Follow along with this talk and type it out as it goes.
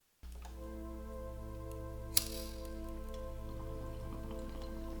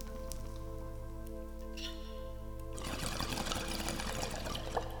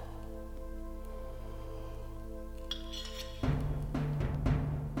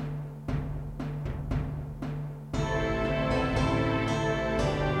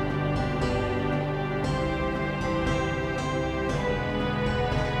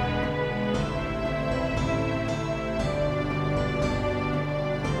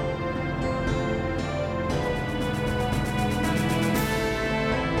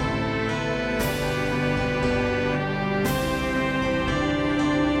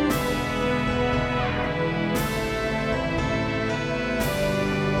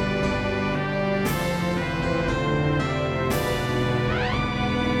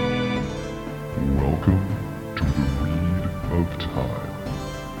Welcome to the Weed of Time,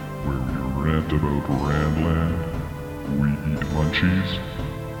 where we rant about Randland, we eat munchies,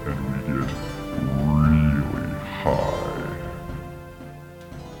 and we get really high.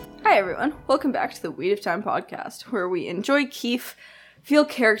 Hi everyone, welcome back to the Weed of Time podcast, where we enjoy Keef, feel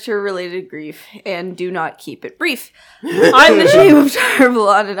character-related grief, and do not keep it brief. I'm the Shame of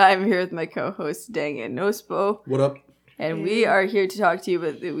Tarvalon, and I'm here with my co-host Dang and Nospo. What up? And we are here to talk to you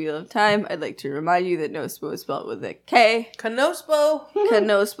about the Wheel of Time. I'd like to remind you that Nospo is spelled with a K. Canospo.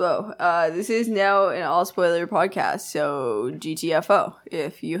 Canospo. This is now an all-spoiler podcast, so GTFO,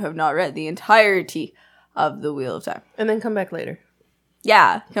 if you have not read the entirety of the Wheel of Time. And then come back later.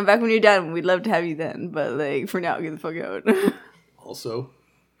 Yeah, come back when you're done. We'd love to have you then, but like for now, get the fuck out. Also,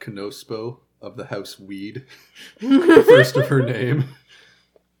 Canospo of the House Weed. The first of her name.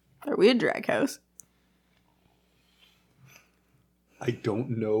 Are we a drag house? I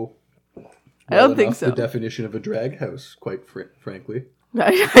don't know. I don't think so. The definition of a drag house, quite frankly.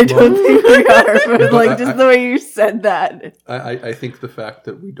 I don't think we are, but like just the way you said that. I think the fact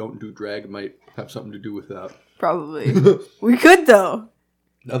that we don't do drag might have something to do with that. Probably. We could though.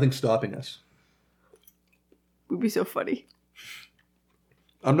 Nothing's stopping us. Would be so funny.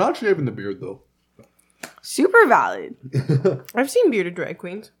 I'm not shaving the beard though. Super valid. I've seen bearded drag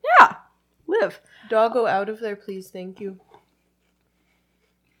queens. Yeah. Live. Doggo out of there, please. Thank you.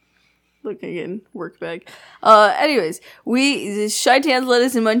 Look again, work bag. Anyways, the Shy Tans,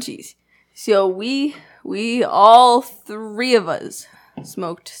 Lettuce, and Munchies. So we all three of us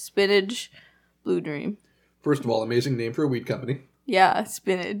smoked spinach, Blue Dream. First of all, amazing name for a weed company. Yeah,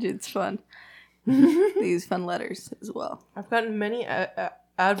 spinach. It's fun. They use fun letters as well. I've gotten many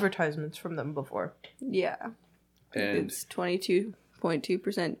advertisements from them before. Yeah. And It's 22.2%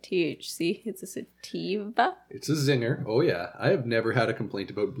 THC. It's a sativa. it's a zinger. Oh yeah. I have never had a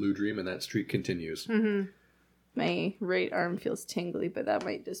complaint about Blue Dream, and that streak continues. Mm-hmm. My right arm feels tingly, but that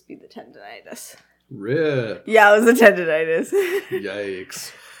might just be the tendonitis. Rip. Yeah, it was the tendonitis.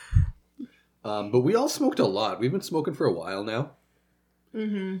 Yikes. But we all smoked a lot. We've been smoking for a while now.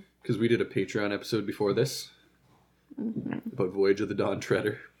 Mm-hmm. Because we did a Patreon episode before this. About Voyage of the Dawn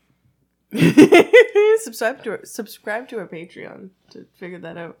Treader. subscribe to our Patreon to figure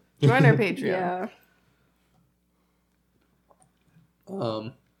that out. Join our Patreon. Yeah.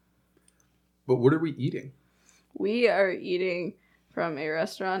 But what are we eating? We are eating from a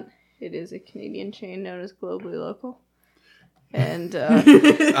restaurant. It is a Canadian chain known as Globally Local. And I'm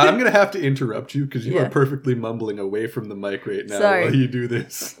going to have to interrupt you because you Yeah. are perfectly mumbling away from the mic right now Sorry. while you do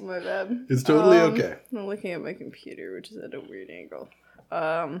this. my bad. It's totally okay. I'm looking at my computer, which is at a weird angle.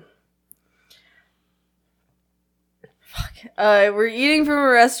 We're eating from a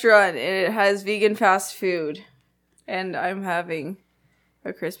restaurant, and it has vegan fast food. And I'm having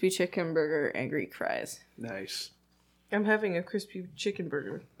a crispy chicken burger and Greek fries. Nice. I'm having a crispy chicken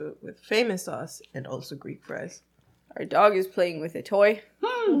burger with famous sauce and also Greek fries. Our dog is playing with a toy.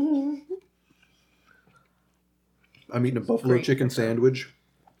 I'm eating a buffalo Great. chicken sandwich,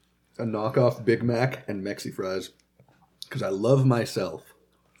 a knockoff Big Mac, and Mexi fries. Because I love myself.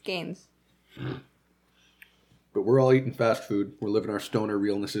 Games. But we're all eating fast food. We're living our stoner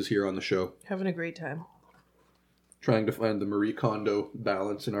realnesses here on the show. Having a great time. Trying to find the Marie Kondo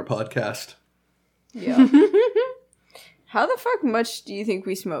balance in our podcast. Yeah. How the fuck much do you think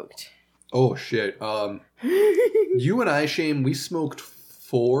we smoked? Oh, shit. You and I, Shane, we smoked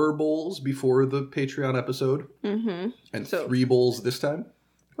 4 bowls before the Patreon episode. Mm-hmm. And So- 3 bowls this time.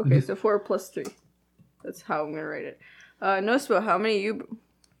 Okay, so 4 plus 3. That's how I'm gonna write it. Nospo, how many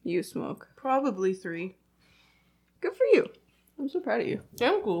you smoke? Probably 3. Good for you. I'm so proud of you.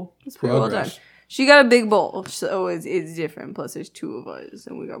 Damn cool. That's pretty well done. Progress. She got a big bowl, so it's different. Plus, there's 2 of us,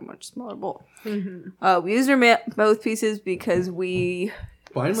 and we got a much smaller bowl. Mm-hmm. We used our mouthpieces because we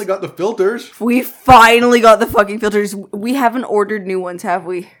Finally got the filters. finally got the fucking filters. We haven't ordered new ones, have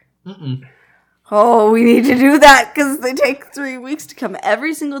we? Mm-mm. Oh, we need to do that because they take 3 weeks to come.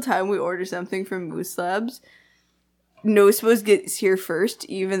 Every single time we order something from Moose Labs, Nospo's gets here first,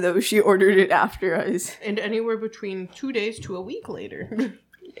 even though she ordered it after us. And anywhere between 2 days to a week later.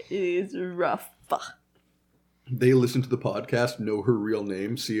 It is rough. They listen to the podcast, know her real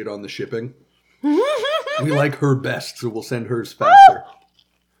name, see it on the shipping. We like her best, so we'll send hers faster.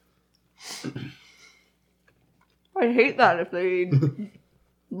 I hate that if they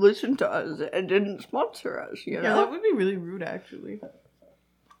listen to us and didn't sponsor us, you know? Yeah, that would be really rude, actually.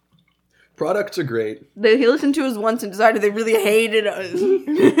 Products are great. He listened to us once and decided they really hated us.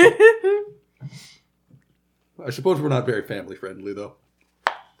 I suppose we're not very family friendly, though.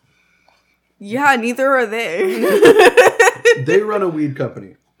 Yeah, neither are they. They run a weed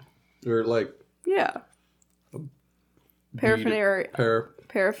company. Or, like, Yeah. Weed, Paraphernalia.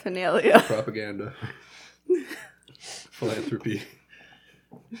 propaganda. Philanthropy.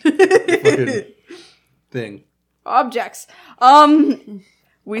 Fucking thing. Objects.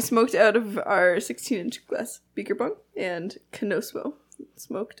 We smoked out of our 16-inch glass beaker bong, and Kanosmo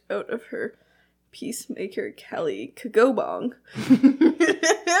smoked out of her Peacemaker Kelly Kago bong.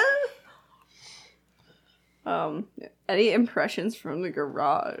 Any impressions from the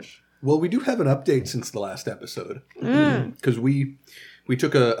garage? Well, we do have an update since the last episode. Because we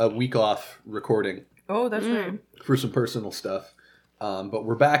took a week off recording. Oh, that's right. For some personal stuff. But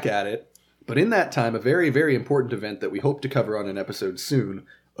we're back at it. But in that time, a very, very important event that we hope to cover on an episode soon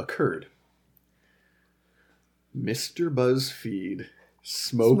occurred. Mr. BuzzFeed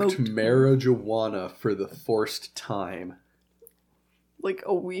smoked marijuana for the first time. Like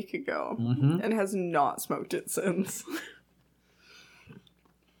a week ago. And has not smoked it since.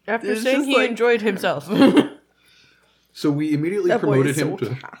 After It's saying just he like- enjoyed himself. So we immediately That boy promoted is him so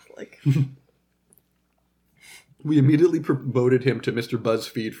to... Catholic. We immediately promoted him to Mr.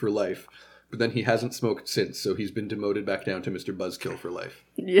 BuzzFeed for life. But then he hasn't smoked since, so he's been demoted back down to Mr. Buzzkill for life.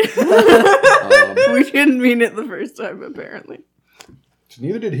 Yeah. We didn't mean it the first time, apparently.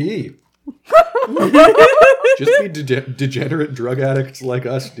 Neither did he. Just be degenerate drug addicts like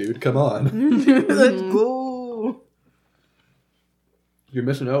us, dude. Come on. Let's go. You're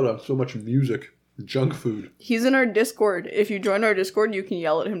missing out on so much music. Junk food. He's in our Discord. If you join our Discord, you can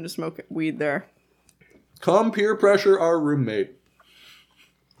yell at him to smoke weed there. Come peer pressure our roommate.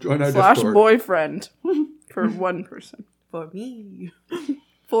 Join our / Discord. boyfriend. For one person. For me.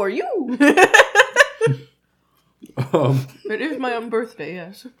 For you. It is my own birthday,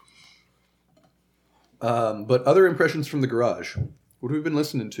 yes. But other impressions from the garage. What have we been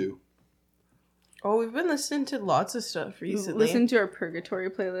listening to? Oh, we've been listening to lots of stuff recently. Listen to our Purgatory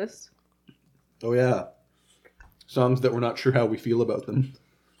playlist. Oh, yeah. Songs that we're not sure how we feel about them.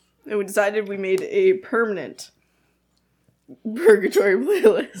 And we decided we made a permanent Purgatory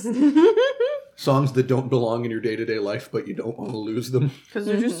playlist. Songs that don't belong in your day-to-day life, but you don't want to lose them. Because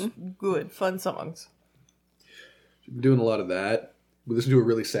they're just good, fun songs. We've been doing a lot of that. We listened to a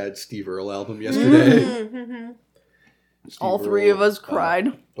really sad Steve Earle album yesterday. Steve All three Earle, of us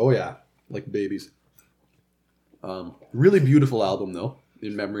cried. Oh, yeah. Like babies. Really beautiful album, though.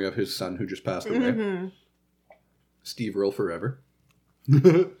 In memory of his son who just passed away. Steve Earle forever.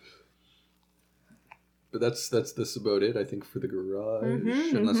 But that's about it, I think, for the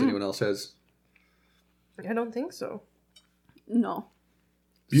garage. Unless anyone else has... I don't think so. No.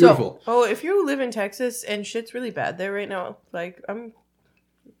 Beautiful. Oh, if you live in Texas and shit's really bad there right now, like,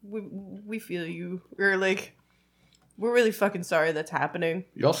 we feel you. We're really fucking sorry that's happening.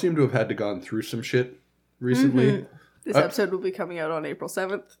 Y'all seem to have had to gone through some shit recently. This episode will be coming out on April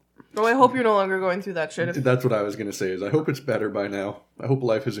 7th. Oh, I hope you're no longer going through that shit. That's what I was going to say, is I hope it's better by now. I hope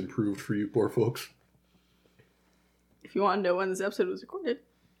life has improved for you poor folks. If you want to know when this episode was recorded,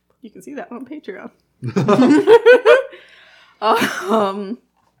 you can see that on Patreon.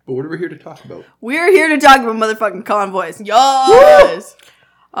 But what are we here to talk about? We're here to talk about motherfucking convoys. Yes!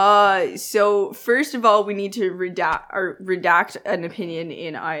 So first of all, we need to redact an opinion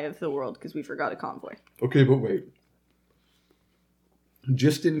in Eye of the World because we forgot a convoy. Okay, but wait.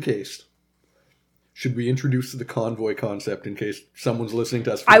 Just in case, should we introduce the convoy concept in case someone's listening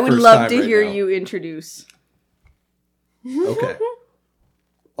to us for the I would first love time to right hear now? you introduce. Okay.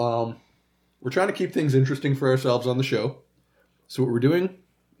 We're trying to keep things interesting for ourselves on the show. So what we're doing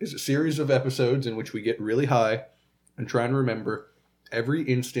is a series of episodes in which we get really high and try and remember every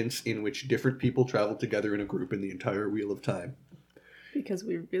instance in which different people travel together in a group in the entire Wheel of Time. Because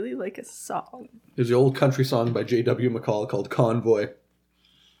we really like a song. There's the old country song by J.W. McCall called Convoy.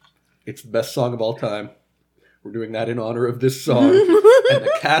 It's the best song of all time. We're doing that in honor of this song. And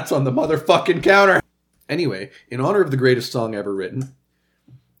the cat's on the motherfucking counter. Anyway, in honor of the greatest song ever written,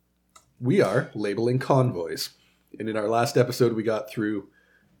 we are labeling convoys. And in our last episode, we got through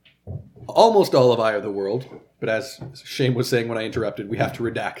almost all of Eye of the World. But as Shane was saying when I interrupted, we have to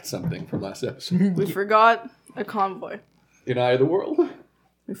redact something from last episode. We forgot a convoy. In Eye of the World?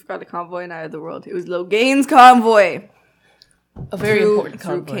 We forgot a convoy in Eye of the World. It was Loghain's convoy. A very important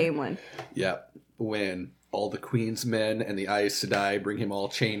through convoy. Camelin. Yeah, when all the Queen's men and the Aes Sedai bring him all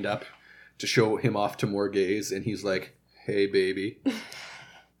chained up to show him off to Morgaze, and he's like, "Hey, baby,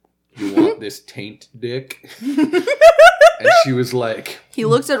 you want this taint dick?" And she was like... He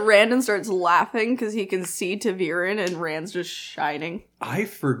looks at Rand and starts laughing because he can see Taviran and Rand's just shining. I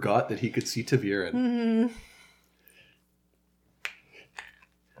forgot that he could see Taviran.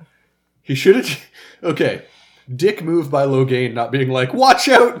 He should have... Okay, Dick move by Logain not being like, watch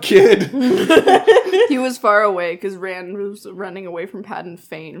out, kid! He was far away because Rand was running away from Padden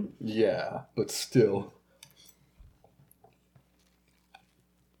Fane. Yeah, but still.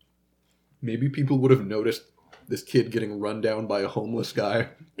 Maybe people would have noticed this kid getting run down by a homeless guy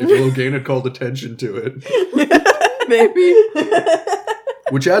if Logain had called attention to it. Maybe.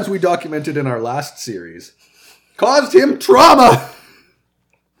 Which, as we documented in our last series, caused him trauma!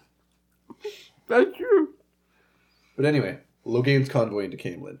 That's true. But anyway, Logain's convoy into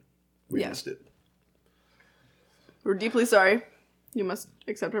Camelin. We Yeah. missed it. We're deeply sorry. You must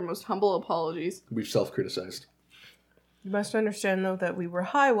accept our most humble apologies. We've self-criticized. You must understand, though, that we were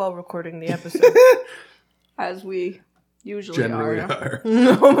high while recording the episode. As we usually Generally are.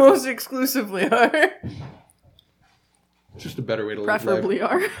 are. Almost exclusively are. It's just a better way to live life. Preferably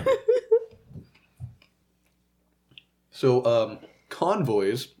are. So,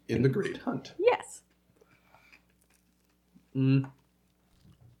 convoys in the Great Hunt. Yes.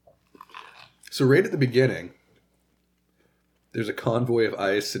 So right at the beginning, there's a convoy of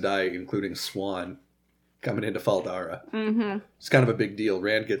Aes Sedai, including Swan, coming into Faldara. Mm-hmm. It's kind of a big deal.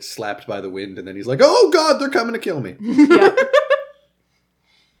 Rand gets slapped by the wind, and then he's like, oh god, they're coming to kill me. Yeah.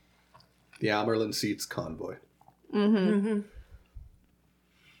 The Amerlin Seats convoy. Mm-hmm.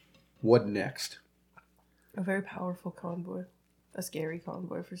 What next? A very powerful convoy. A scary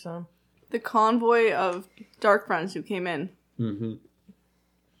convoy for some. The convoy of Dark Friends who came in Mm-hmm.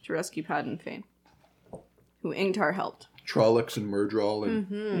 to rescue Padden Fane. Who Ingtar helped. Trollocs and Murdral, and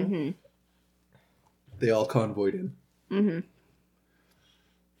Mm-hmm. they all convoyed in.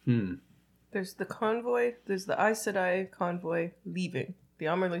 Mm-hmm. There's the convoy. There's the Aes Sedai convoy leaving. The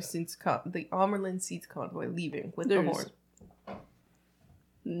Amerlin Seats convoy leaving with the There's- horn.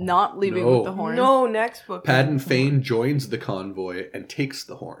 Not leaving No. with the horn. No, next book. Padden Fane joins the convoy and takes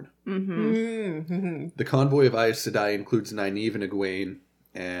the horn. Mm-hmm. Mm-hmm. The convoy of Aes Sedai includes Nynaeve and Egwene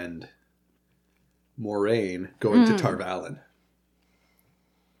and Moraine going to Tarvalon.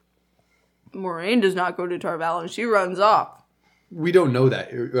 Moraine does not go to Tarvalon. She runs off. We don't know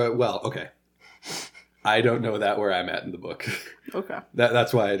that. Well, okay. I don't know that where I'm at in the book. Okay.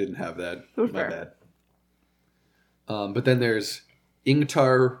 That's why I didn't have that. That's My fair. bad. But then there's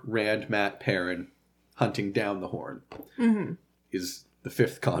Ingtar, Rand, Mat, Perrin hunting down the horn. Mm-hmm. Is the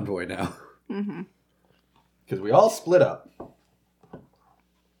fifth convoy now. Mm-hmm. Because we all split up.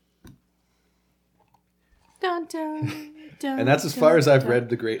 Dun, dun, dun, And that's as far as I've read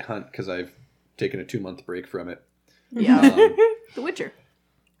The Great Hunt, because I've taken a 2-month break from it. Yeah. Um, The Witcher.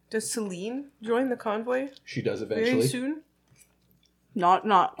 Does Celine join the convoy she does very eventually. soon?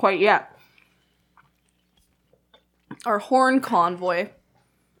 Not quite yet. Our horn convoy.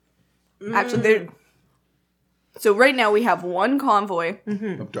 Actually, they're... So right now we have one convoy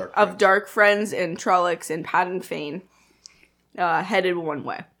Of Dark of Friends. Dark Friends and Trollocs and Padden Fane headed one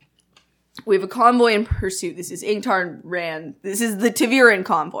way. We have a convoy in pursuit. This is Ingtar and Rand. This is the Taviran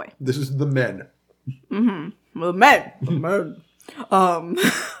convoy. This is the men. The men. The men.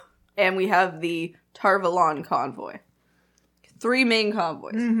 And we have the Tarvalon convoy. 3 main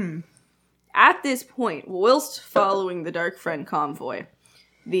convoys. At this point, whilst following the Dark Friend convoy,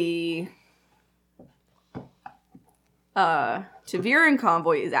 the Taviran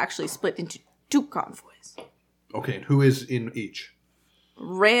convoy is actually split into 2 convoys. Okay, and who is in each?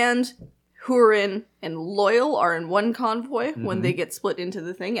 Rand, Hurin, and Loyal are in one convoy when they get split into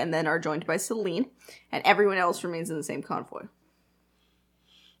the thing, and then are joined by Celine, and everyone else remains in the same convoy.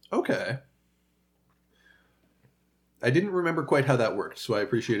 Okay. I didn't remember quite how that worked, so I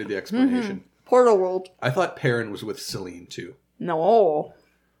appreciated the explanation. Portal World. I thought Perrin was with Celine, too. No.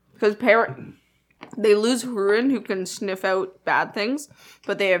 Because they lose Hurin, who can sniff out bad things,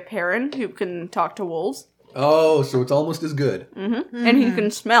 but they have Perrin, who can talk to wolves, Oh, so it's almost as good. and he can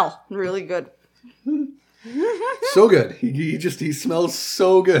smell really good. So good. He smells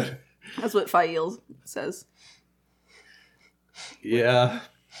so good. That's what Fael says. Yeah.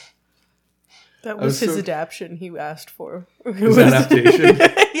 That I was was his so- adaptation he asked for. His adaptation.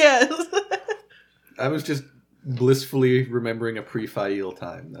 Yes. I was just blissfully remembering a pre-Fael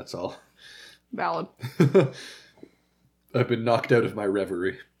time, that's all. Valid. I've been knocked out of my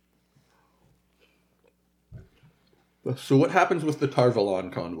reverie. So what happens with the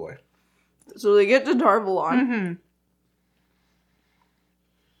Tarvalon convoy? So they get to Tarvalon.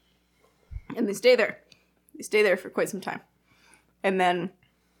 And they stay there. They stay there for quite some time. And then,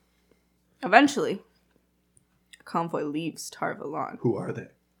 eventually, a convoy leaves Tarvalon. Who are they?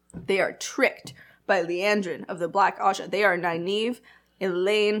 They are tricked by Leandrin of the Black Asha. They are Nynaeve,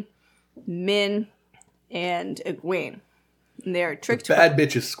 Elaine, Min, and Egwene. And they are tricked Bad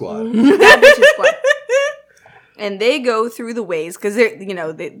bitches squad. by that bitch's squad. And they go through the ways, because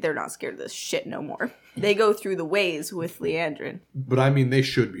they're not scared of this shit no more. They go through the ways with Leandrin. But I mean, they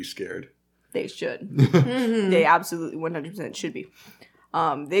should be scared. They should. They absolutely 100% should be.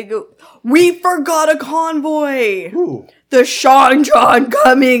 They go, we forgot a convoy! Ooh. The Sean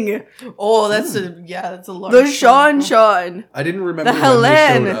coming! Oh, that's a large The Sean. I didn't remember The when they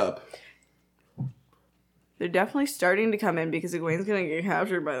Helen. showed up. They're definitely starting to come in because Egwene's gonna get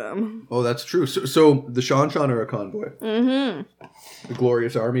captured by them. Oh, that's true. So the Sean are a convoy. Mm-hmm. The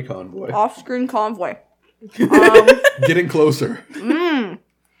Glorious Army convoy. Off-screen convoy. Getting closer.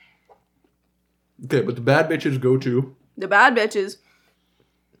 Okay, but the bad bitches go to... The bad bitch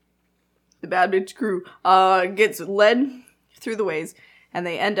crew, gets led through the ways, and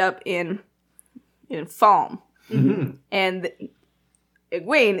they end up in Falm. Mm-hmm. And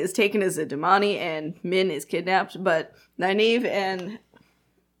Egwene is taken as a Damani, and Min is kidnapped, but Nynaeve and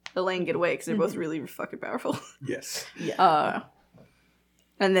Elaine get away because they're both really fucking powerful. Yes. And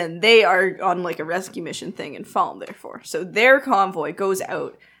then they are on like a rescue mission thing in Falm, therefore. So their convoy goes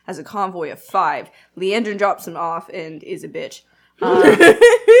out as a convoy of 5. Leandrin drops them off and is a bitch.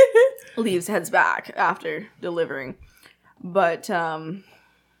 Heads back after delivering. But,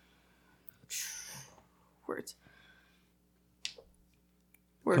 words.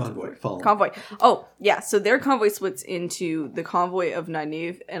 Convoy. Fallen. Convoy. Oh, yeah. So their convoy splits into the convoy of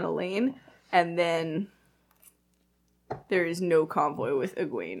Nynaeve and Elaine, and then there is no convoy with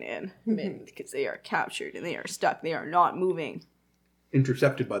Egwene and Min because they are captured and they are stuck. They are not moving.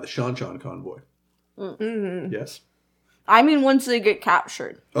 Intercepted by the Sean convoy. Mm-hmm. Yes? I mean, once they get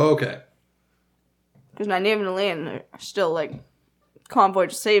captured. Okay. Because Nynaeve and Elaine are still, like, convoy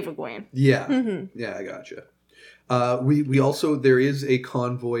to save Egwene. Yeah. Mm-hmm. Yeah, I gotcha. We also, there is a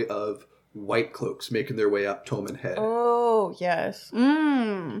convoy of White Cloaks making their way up Toman Head. Oh, yes.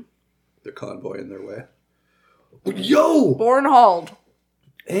 Mmm. They're convoying their way. Yo! Bornhold.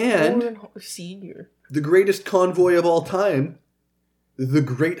 And Senior. the greatest convoy of all time, the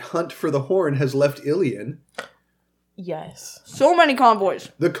Great Hunt for the Horn, has left Ilion. Yes. So many convoys.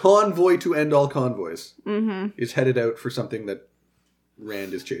 The convoy to end all convoys is headed out for something that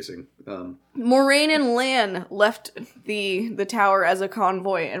Rand is chasing. Moraine and Lan left the tower as a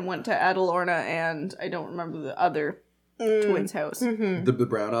convoy and went to Adalorna and I don't remember the other twins' house. The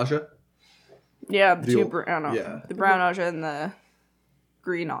Brown Aja? Yeah, the two old- brown yeah. The brown Aja and the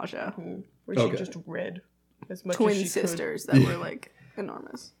green Aja. Where Okay. she just read as much Twin as she sisters that were like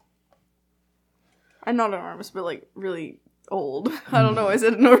enormous. I'm not enormous, but like really old. I don't know. I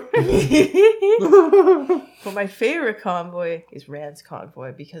said enormous. could. But my favorite convoy is Rand's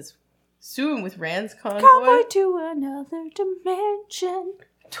convoy because soon with Rand's Convoy to another dimension.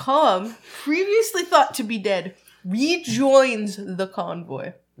 Tom, previously thought to be dead, rejoins the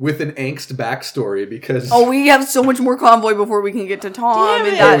convoy. With an angst backstory because... Oh, we have so much more convoy before we can get to Tom Damn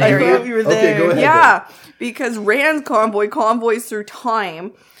in it, that I area. thought we were Okay, there. go ahead. Yeah, because Rand's convoy convoys through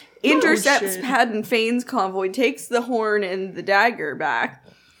time, intercepts shit. Padden Fane's convoy, takes the horn and the dagger back,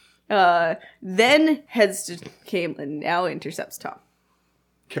 then heads to Camelin, now intercepts Tom.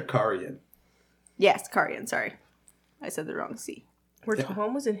 Karian. Yes, Karian, sorry. I said the wrong C. Where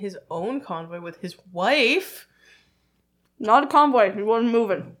Tom was in his own convoy with his wife. Not a convoy, he wasn't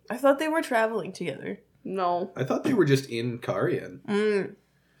moving. I thought they were traveling together. No. I thought they were just in Karian.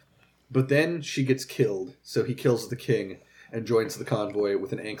 But then she gets killed, so he kills the king and joins the convoy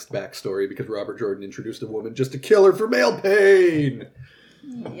with an angst backstory because Robert Jordan introduced a woman just to kill her for male pain.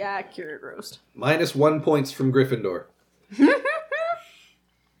 Yeah, accurate roast. -1 points from Gryffindor.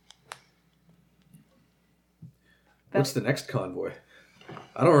 What's the next convoy?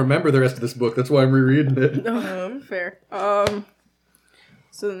 I don't remember the rest of this book. That's why I'm rereading it. Fair.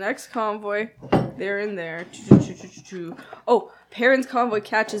 So the next convoy, they're in there. Oh, Perrin's convoy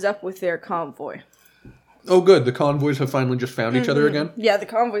catches up with their convoy. Oh, good. The convoys have finally just found each other again. Yeah, the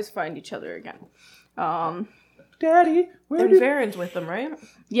convoys find each other again. Daddy, where And did... Varen's with them, right?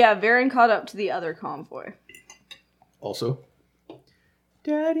 Yeah, Varen caught up to the other convoy. Also,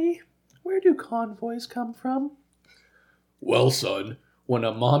 Daddy, where do convoys come from? Well, son, when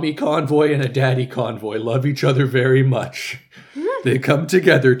a mommy convoy and a daddy convoy love each other very much, they come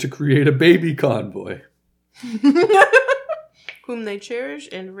together to create a baby convoy. Whom they cherish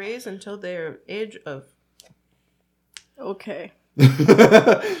and raise until their age of... Okay.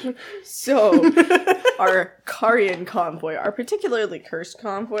 So, our Karian convoy, our particularly cursed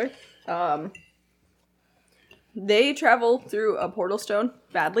convoy, they travel through a portal stone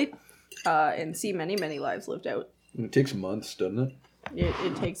badly and see many, many lives lived out. It takes months, doesn't it?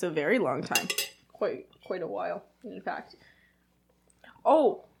 It takes a very long time. Quite a while, in fact.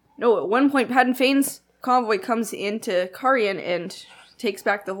 Oh, no, at one point, Padden Fane's convoy comes into Karian and takes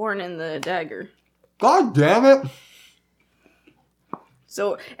back the horn and the dagger. God damn it!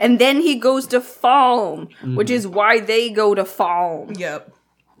 So, and then he goes to Falm, which is why they go to Falm. Yep.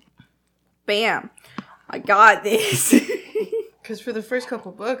 Bam. I got this. Because for the first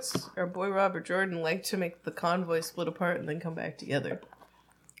couple books, our boy Robert Jordan liked to make the convoy split apart and then come back together.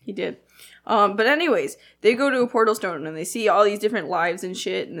 He did. But anyways, they go to a portal stone and they see all these different lives and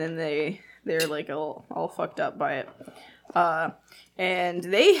shit, and then they're like all fucked up by it. And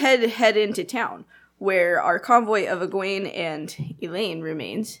they head into town, where our convoy of Egwene and Elaine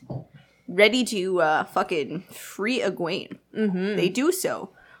remains, ready to fucking free Egwene. Mm-hmm. They do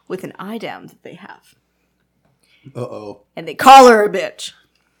so with an idam that they have. Uh-oh. And they call her a bitch.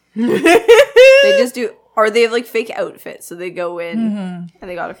 They just do, or they have like fake outfits, so they go in and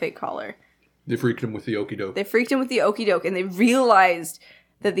they got a fake collar. They freaked him with the okie doke. They freaked him with the okie doke, and they realized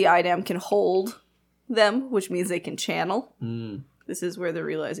that the idam can hold them, which means they can channel. Mm. This is where the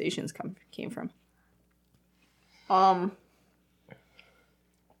realizations came from.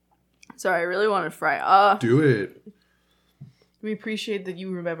 Sorry, I really wanted to fry. Do it. We appreciate that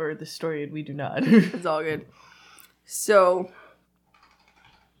you remember the story and we do not. It's all good. So,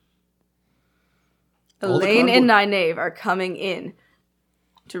 Elaine and Nynaeve are coming in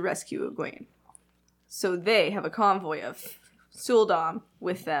to rescue Egwene. So they have a convoy of Suldam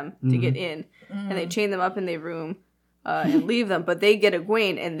with them to get in, and they chain them up in their room and leave them, but they get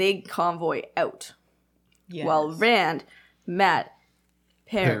Egwene and they convoy out. Yes. While Rand, Matt,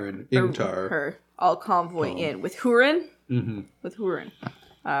 Perrin, Ingtar, her all convoy in with Hurin. Mm-hmm. With Hurin.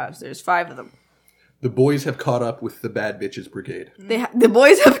 So there's 5 of them. The boys have caught up with the Bad Bitches Brigade. The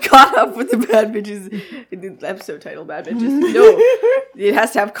boys have caught up with the Bad Bitches. The episode title, Bad Bitches. No, it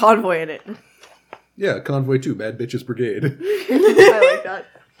has to have convoy in it. Yeah, Convoy 2, Bad Bitches Brigade. I like that.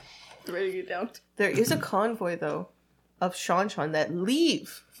 Writing it down. There is a convoy, though, of Shan that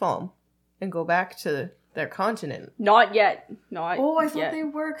leave Falm and go back to their continent. Not yet. I thought they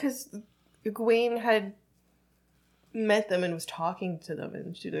were, because Egwene had met them and was talking to them,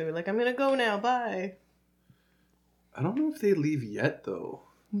 and they were like, I'm gonna go now, bye. I don't know if they leave yet, though.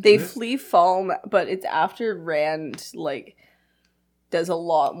 They flee Falm, but it's after Rand, like, does a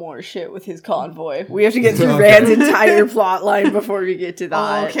lot more shit with his convoy. We have to get through Rand's entire plot line before we get to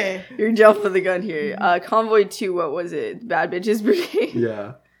that. Oh, okay. You're jumping the gun here. Convoy 2, what was it? Bad Bitches Brigade?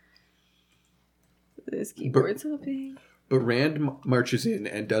 Yeah. This keyboard's hopping. But Rand marches in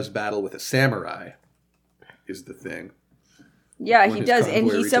and does battle with a samurai, is the thing. Yeah, he does,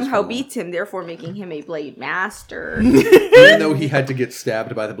 and he somehow beats him, therefore making him a Blade Master. Even though he had to get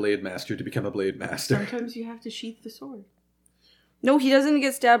stabbed by the Blade Master to become a Blade Master. Sometimes you have to sheath the sword. No, he doesn't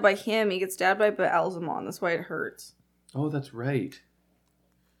get stabbed by him. He gets stabbed by Baalzamon. That's why it hurts. Oh, that's right.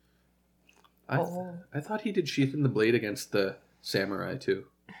 I thought he did sheathing the blade against the samurai, too.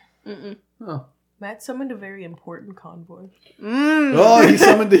 Mm-mm. Oh. Matt summoned a very important convoy. Oh, he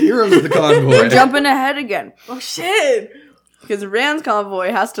summoned the heroes of the convoy. We're jumping ahead again. Oh, shit! Because Rand's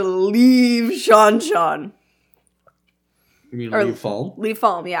convoy has to leave Shan. You mean leave Falm? Leave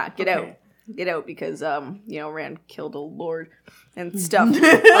Falm, yeah. Get out. Get out because, Rand killed a lord and stuff.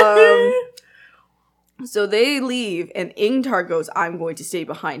 So they leave, and Ingtar goes, I'm going to stay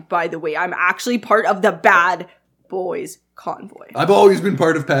behind. By the way, I'm actually part of the bad boys convoy. I've always been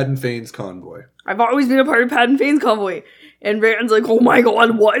part of Padden Fane's convoy. I've always been a part of Padden Fane's convoy. And Rand's like, oh my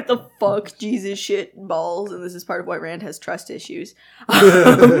god, what the fuck? Jesus, shit, balls. And this is part of why Rand has trust issues. But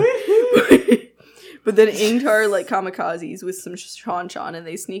then Ingtar, like, kamikazes with some Shan, and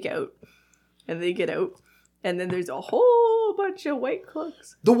they sneak out. And they get out. And then there's a whole bunch of White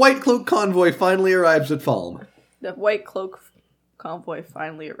Cloaks. The White Cloak convoy finally arrives at Falm. The White Cloak convoy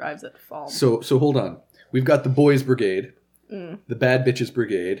finally arrives at Falm. So hold on. We've got the Boys Brigade, the Bad Bitches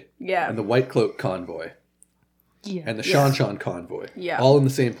Brigade, and the White Cloak convoy. Yeah. And the Shan convoy. Yeah. All in the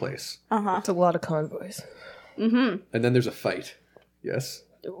same place. Uh-huh. It's a lot of convoys. Mm-hmm. And then there's a fight. Yes?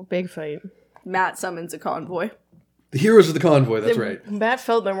 Big fight. Matt summons a convoy. The heroes of the convoy, that's right. Matt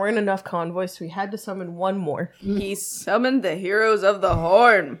felt there weren't enough convoys, so he had to summon one more. He summoned the heroes of the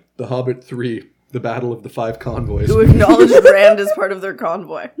Horn. The Hobbit 3, the Battle of the 5 Convoys. Who acknowledged Rand as part of their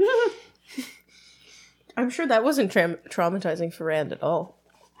convoy. I'm sure that wasn't traumatizing for Rand at all.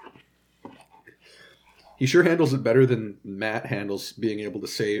 He sure handles it better than Matt handles being able to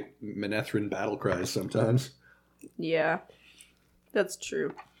say Manetheren battle cries sometimes. Yeah, that's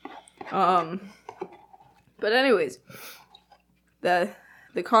true. But anyways, the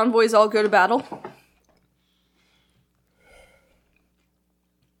convoys all go to battle.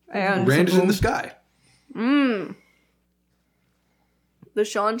 And Rand is in the sky. The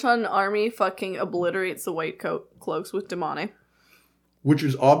Shanshan army fucking obliterates the white cloaks with Damane. Which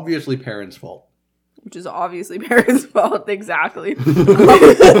is obviously Perrin's fault. Which is obviously Perrin's fault, exactly.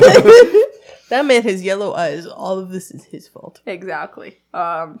 That man has yellow eyes. All of this is his fault. Exactly.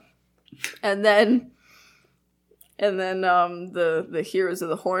 And then the heroes of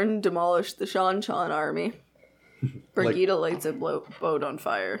the Horn demolish the Shanshan army. Brigade lights a boat on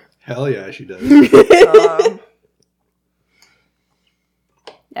fire. Hell yeah, she does.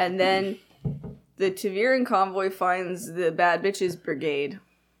 And then the Taviran convoy finds the Bad Bitches Brigade.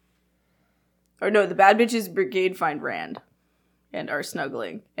 Or no, the Bad Bitches Brigade find Rand. And are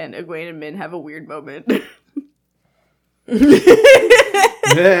snuggling. And Egwene and Min have a weird moment.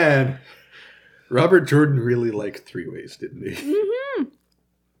 Man. Robert Jordan really liked three-ways, didn't he?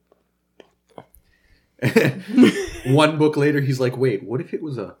 Mm-hmm. One book later, he's like, wait, what if it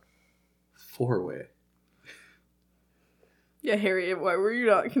was a four-way? Yeah, Harriet, why were you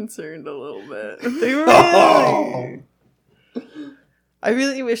not concerned a little bit? They were really... I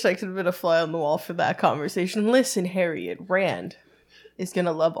really wish I could have been a fly on the wall for that conversation. Listen, Harriet, Rand is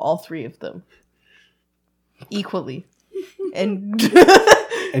gonna love all three of them. Equally. And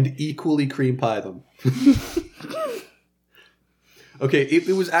equally cream pie them. Okay,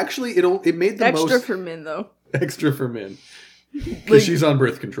 it was actually, it made the Extra most... for Min, though. Extra for Min. Because she's on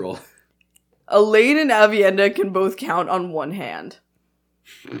birth control. Elaine and Avienda can both count on one hand.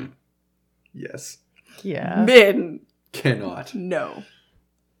 Yes. yeah. Min, Cannot. no.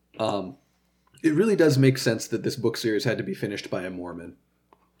 It really does make sense that this book series had to be finished by a Mormon.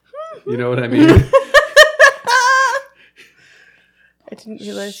 You know what I mean? I didn't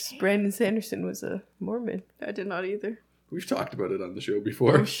realize Brandon Sanderson was a Mormon. I did not either. We've talked about it on the show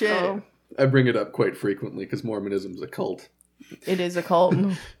before. Oh, shit. Oh. I bring it up quite frequently because Mormonism's a cult. It is a cult.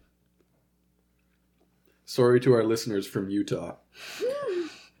 Sorry to our listeners from Utah.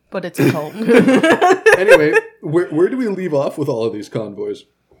 But it's a cult. Anyway, where do we leave off with all of these convoys?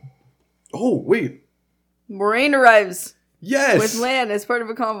 Oh, wait. Moraine arrives Yes! with Lan as part of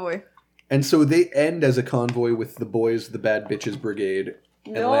a convoy. And so they end as a convoy with the boys, the Bad Bitches Brigade,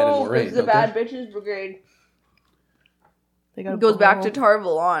 and Lan and Moraine. it's the Bad Bitches Brigade. They got It goes back to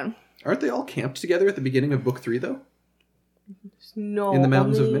Tarvalon. Aren't they all camped together at the beginning of book 3, though? No. In the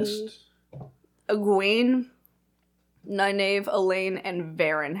Mountains of only- Mist? Egwene, Nynaeve, Elaine, and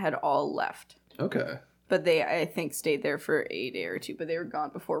Varen had all left. Okay. But they, I think, stayed there for a day or two, but they were gone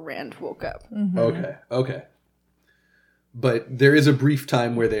before Rand woke up. Okay. But there is a brief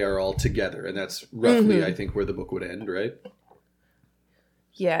time where they are all together, and that's roughly, I think, where the book would end, right?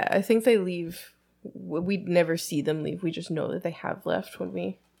 Yeah, I think they leave. We'd never see them leave. We just know that they have left when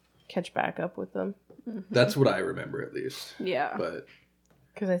we catch back up with them. That's what I remember, at least. Yeah. But,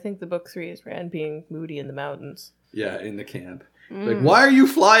 Because I think the book 3 is Rand being moody in the mountains. yeah, in the camp. Like, why are you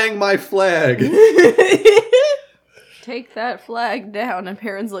flying my flag? Take that flag down. And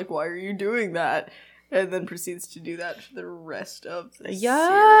Perrin's like, why are you doing that? And then proceeds to do that for the rest of the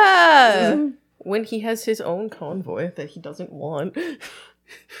series. When he has his own convoy that he doesn't want.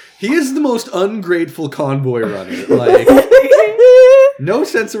 He is the most ungrateful convoy runner. Like, no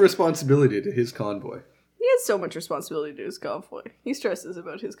sense of responsibility to his convoy. He has so much responsibility to his convoy. He stresses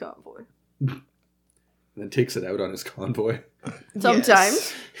about his convoy. And then takes it out on his convoy. Sometimes.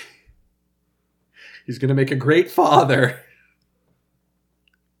 Yes. He's gonna make a great father.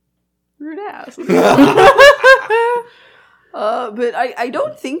 Rude ass. But I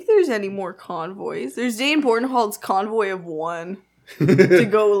don't think there's any more convoys. There's Dane Bornhald's convoy of one to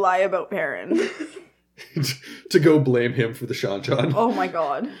go lie about Perrin. To go blame him for the Shanshan. Oh my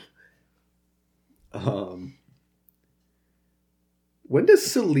god. When does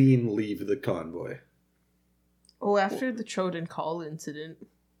Selene leave the convoy? Oh, after the Choden Call incident.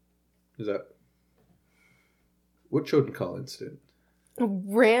 Is that... What Choden Call incident?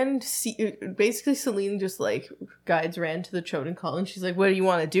 Rand, basically Selene just like guides Rand to the Choden Call and she's like, what do you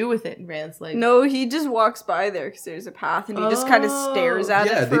want to do with it? And Rand's like... No, he just walks by there because there's a path and he just kind of stares at it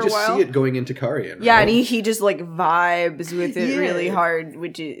for a while. Yeah, they just see it going into Carian, right? Yeah, and he just like vibes with it really hard,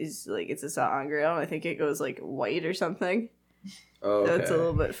 which is like, it's a Sangreal. I think it goes like white or something. Oh, okay. That's a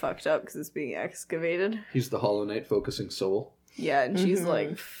little bit fucked up because it's being excavated. He's the Hollow Knight focusing soul. Yeah, and she's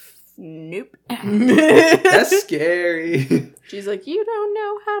like, nope. That's scary. She's like, you don't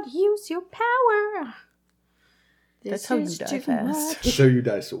know how to use your power. That's how you die fast. So you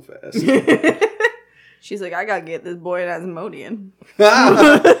die so fast. She's like, I gotta get this boy an Asmodean.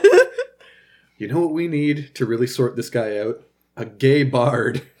 You know what we need to really sort this guy out? A gay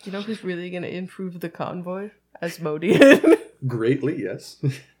bard. You know who's really going to improve the convoy? Asmodean. Greatly, yes.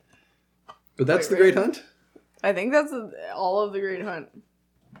 But that's Wait, the Great Hunt? I think that's all of the Great Hunt.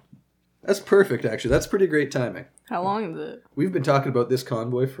 That's perfect, actually. That's pretty great timing. How long is it? We've been talking about this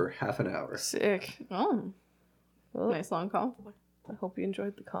convoy for half an hour. Sick. Oh, Well, nice long convoy. I hope you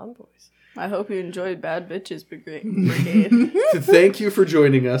enjoyed the convoys. I hope you enjoyed Bad Bitches Brigade. Thank you for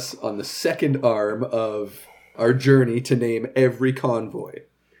joining us on the second arm of our journey to name every convoy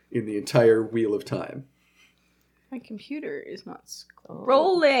in the entire Wheel of Time. My computer is not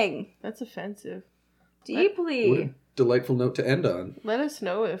scrolling That's offensive. deeply. What a delightful note to end on. Let us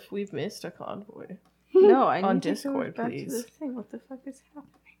know if we've missed a convoy. No, I need On to Discord, go back please. to the thing. What the fuck is happening?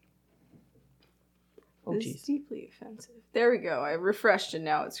 Oh, This is jeez. deeply offensive. There we go. I refreshed and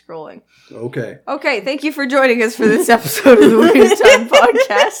now it's scrolling. Okay. Okay, thank you for joining us for this episode of the Wheel of Time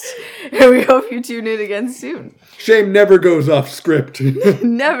podcast. And we hope you tune in again soon. Shame never goes off script.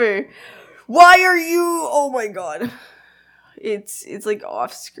 Never. Why are you? Oh my god. It's like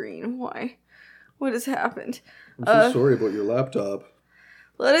off screen. Why? What has happened? I'm so sorry about your laptop.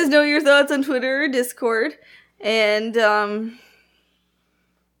 Let us know your thoughts on Twitter or Discord. And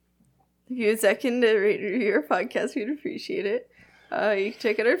if you have a second to rate and review our podcast, we'd appreciate it. You can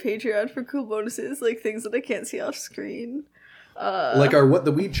check out our Patreon for cool bonuses, like things that I can't see off screen. Like our What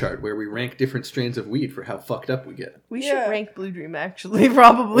the Weed chart, where we rank different strains of weed for how fucked up we get. We Yeah. should rank Blue Dream, actually,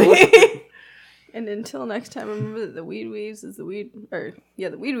 probably. And until next time, remember that the weed weaves is the weed, the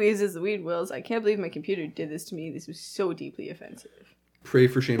weed weaves is the weed wills. I can't believe my computer did this to me. This was so deeply offensive. Pray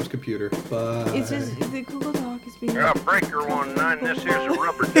for Shame's computer. Bye. It's just, the Google Doc is being... Breaker 19, this here's a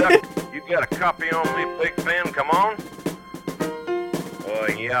rubber duck. You got a copy on me, Big Ben, come on.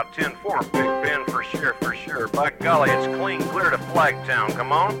 Yeah, 10-4, Big Ben, for sure. By golly, it's clean clear to Flagtown,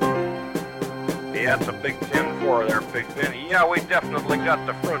 come on. Yeah, it's a big 10-4 there, Big Ben. Yeah, we definitely got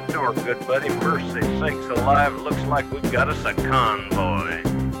the front door, good buddy. Mercy sakes alive, looks like we got us a convoy.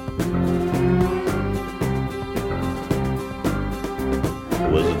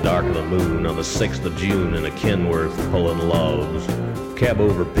 It was the dark of the moon on the 6th of June in a Kenworth pulling logs. Cab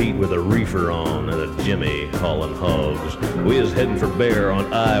over Pete with a reefer on and a Jimmy hauling hogs. We is heading for Bear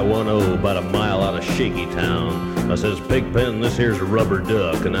on I-10 about a mile out of Shaky Town. I says, Pigpen, this here's a rubber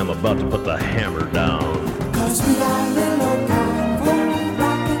duck and I'm about to put the hammer down. Cause we got a little old convoy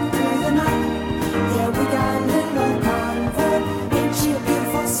rocking through the night. Yeah, we got a little old convoy. Ain't she a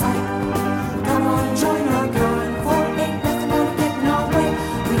beautiful sight? Come on, join our convoy. Ain't nothing gonna get in our way.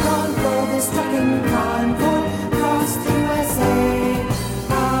 We gonna blow this trucking convoy across the USA.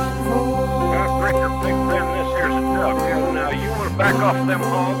 Convoy. Breaker, Big Ben, this here's a duck. And now you want to back off them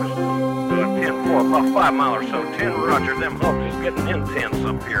hogs? 10-4, about 5 mile or so. 10, roger, them hogs is getting intense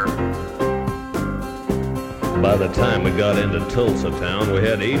up here. By the time we got into Tulsa town, we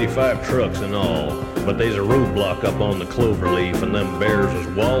had 85 trucks in all. But there's a roadblock up on the Cloverleaf, and them bears was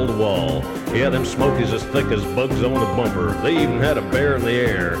wall to wall. Yeah, them smokies as thick as bugs on a bumper. They even had a bear in the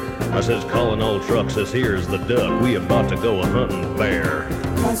air. I says, calling all trucks, says, here's the duck. We about to go a-hunting bear.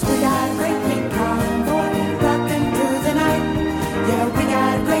 Cause we got a great big convoy rocking through the night. Yeah, we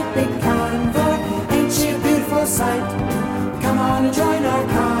got a great big convoy. Ain't she a beautiful sight? Come on and join our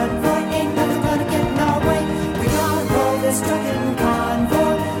convoy. Ain't nothing gonna get in our way. We gonna roll this trucking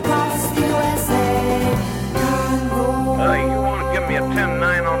convoy across the USA. Convoy. You want to give me a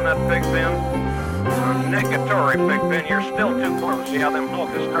 10-9 on that, Big Ben? Negatory, Big Ben. You're still too close. See how them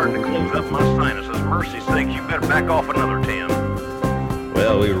hogs is starting to close up my sinuses. Mercy sakes, you better back off another 10.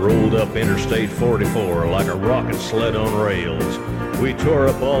 Well, we rolled up Interstate 44 like a rocket sled on rails. We tore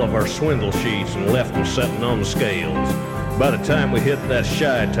up all of our swindle sheets and left them setting on the scales. By the time we hit that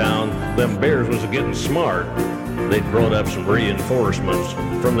shy town, them bears was getting smart. They'd brought up some reinforcements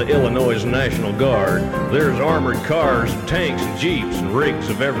from the Illinois National Guard. There's armored cars, and tanks, and jeeps, and rigs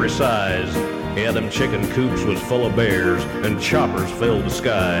of every size. Yeah, them chicken coops was full of bears, and choppers filled the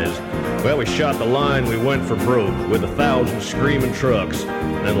skies. Well, we shot the line, we went for broke, with 1,000 screaming trucks,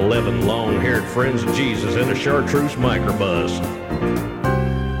 and 11 long-haired friends of Jesus in a chartreuse microbus.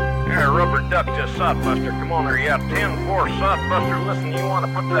 Yeah, rubber duck to Sodbuster. Come on there, yeah, 10-4 Sodbuster. Listen, you want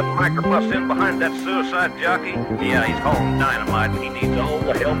to put that microbus in behind that suicide jockey? Yeah, he's hauling dynamite, and he needs all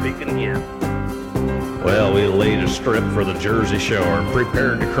the help he can get. Well, we laid a strip for the Jersey Shore and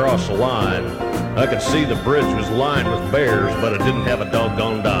prepared to cross the line. I could see the bridge was lined with bears, but it didn't have a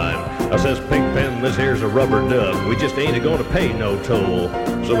doggone dime. I says, Pigpen, this here's a rubber duck. We just ain't a-gonna pay no toll.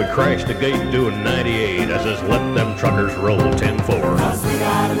 So we crashed the gate doing 98. I says, let them truckers roll 10-4. Cause we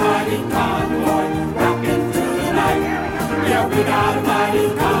got a mighty convoy rocking through the night. Yeah, we got a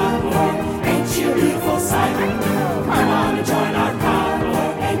mighty convoy. Ain't she a beautiful sight? Come on and join our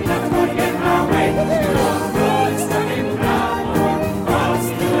convoy. Ain't nothing gonna get in our way. We're gonna roll this trucking convoy across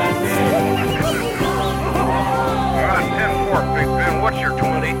the USA.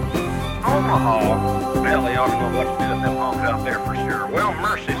 Bundy. Omaha. Hell, they ought to know what to do with them honks out there for sure. Well,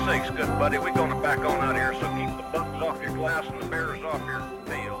 mercy sakes, good buddy, we're gonna back on out here, so keep the buttons off your glass and the bears off your